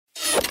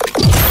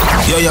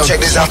Yo, check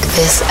this out.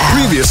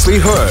 Previously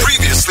heard.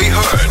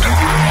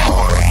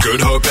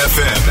 Good Hope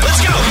FM. Let's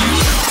go.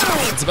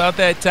 It's about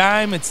that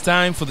time. It's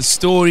time for the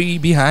story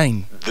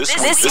behind.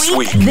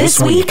 This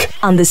week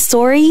on The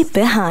Story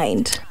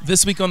Behind.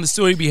 This week on The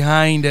Story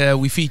Behind,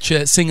 we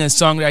feature singer,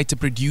 songwriter,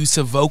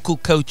 producer, vocal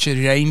coach,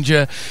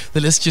 arranger. The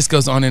list just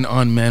goes on and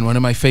on, man. One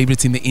of my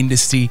favorites in the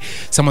industry.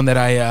 Someone that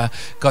I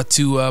got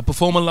to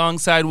perform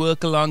alongside,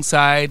 work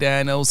alongside,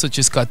 and also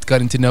just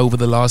gotten to know over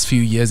the last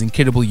few years.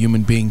 Incredible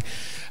human being.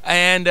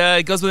 And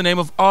it goes by the name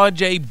of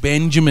RJ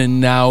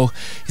Benjamin. Now,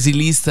 he's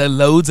released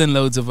loads and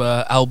loads of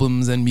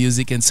albums and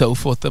music and so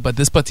forth. But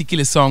this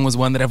particular song was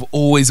one that I've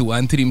always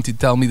wanted him to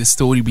tell me the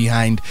story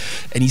behind.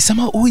 And he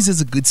somehow always has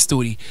a good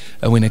story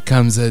when it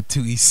comes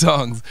to his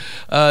songs.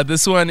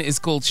 This one is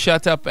called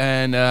Shut Up.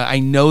 And I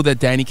know that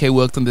Danny K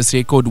worked on this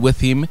record with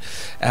him.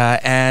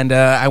 And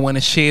I want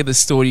to share the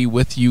story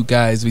with you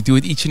guys. We do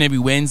it each and every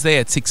Wednesday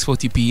at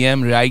 6:40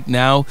 p.m. Right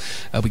now,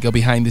 we go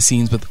behind the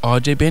scenes with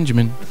RJ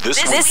Benjamin.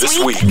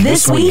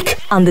 This week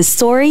on The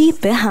Story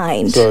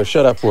Behind. So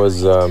Shut Up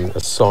was a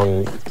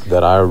song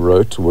that I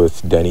wrote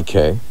with Danny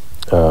K.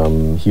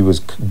 He was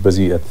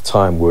busy at the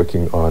time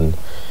working on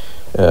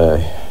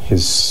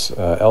his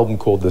album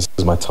called This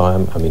Is My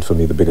Time. I mean, for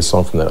me, the biggest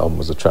song from that album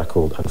was a track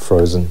called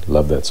Unfrozen.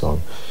 Love that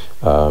song.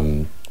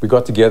 We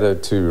got together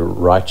to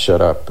write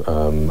Shut Up.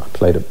 I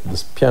played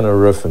this piano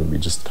riff and we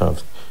just kind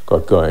of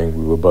got going.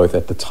 We were both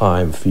at the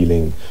time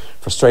feeling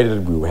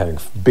frustrated. We were having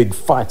big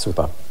fights with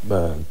our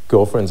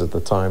girlfriends at the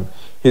time.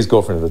 His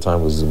girlfriend at the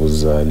time was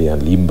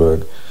Leanne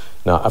Liebenberg.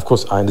 Now, of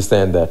course, I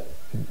understand that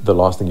the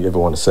last thing you ever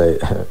want to say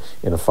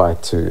in a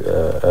fight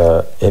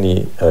to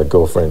any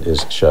girlfriend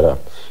is shut up.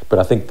 But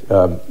I think,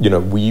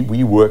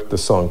 we worked the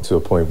song to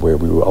a point where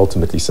we were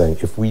ultimately saying,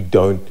 if we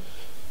don't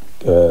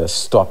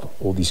stop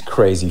all these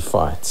crazy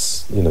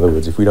fights, in other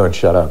words, if we don't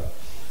shut up,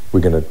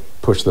 we're going to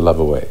push the love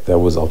away. That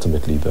was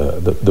ultimately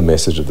the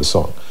message of the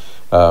song.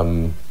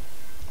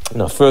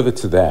 Now, further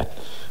to that,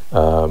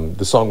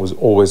 the song was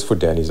always for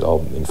Danny's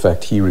album. In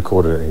fact, he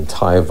recorded an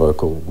entire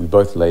vocal. We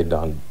both laid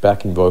down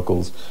backing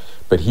vocals,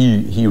 but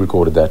he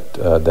recorded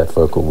that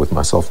vocal with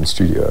myself in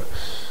studio.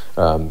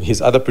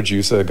 His other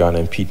producer, a guy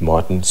named Pete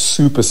Martin,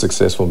 super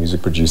successful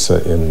music producer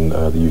in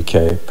the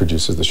UK,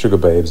 produces the Sugar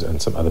Babes and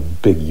some other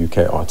big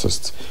UK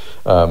artists.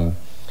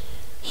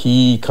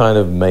 He kind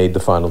of made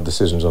the final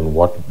decisions on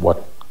what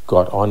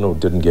got on or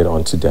didn't get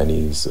onto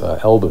Danny's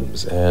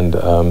albums, and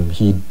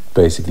he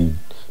basically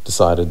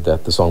decided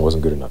that the song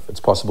wasn't good enough. It's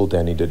possible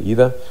Danny did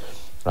either.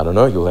 I don't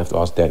know, you'll have to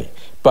ask Danny.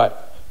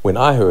 But when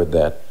I heard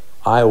that,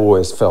 I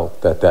always felt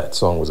that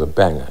song was a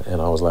banger,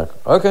 and I was like,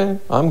 okay,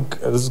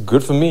 this is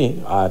good for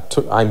me. I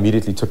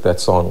immediately took that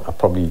song.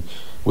 Probably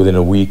within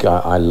a week,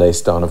 I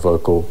laced down a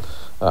vocal.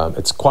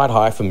 It's quite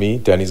high for me.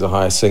 Danny's a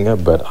high singer,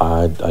 but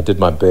I did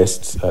my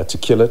best to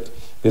kill it.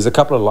 There's a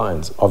couple of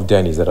lines of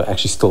Danny's that are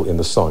actually still in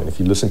the song, and if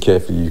you listen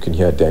carefully, you can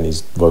hear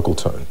Danny's vocal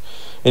tone.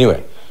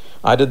 Anyway,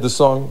 I did the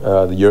song.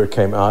 The year it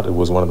came out, it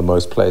was one of the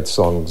most played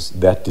songs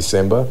that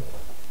December,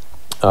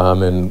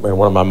 and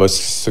one of my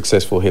most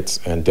successful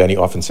hits. And Danny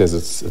often says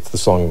it's the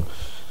song,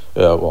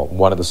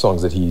 one of the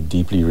songs that he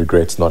deeply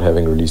regrets not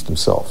having released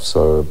himself.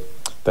 So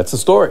that's the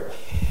story.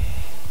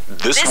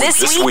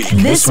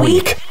 This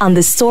week on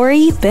The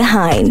Story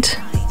Behind.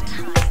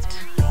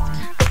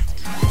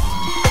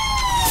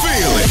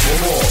 Feel it.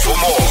 For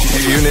more,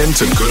 tune in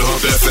to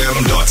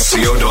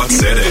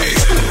goodhopefm.co.za.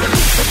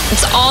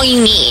 It's all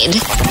you need.